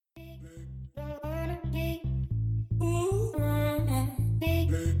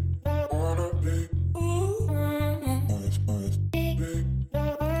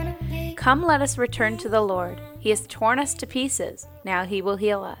Come, let us return to the Lord. He has torn us to pieces. Now he will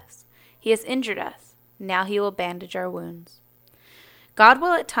heal us. He has injured us. Now he will bandage our wounds. God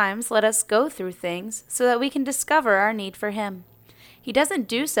will at times let us go through things so that we can discover our need for him. He doesn't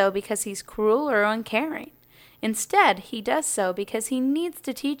do so because he's cruel or uncaring. Instead, he does so because he needs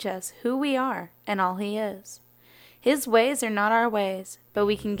to teach us who we are and all he is. His ways are not our ways, but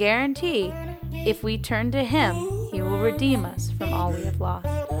we can guarantee if we turn to him, he will redeem us from all we have lost.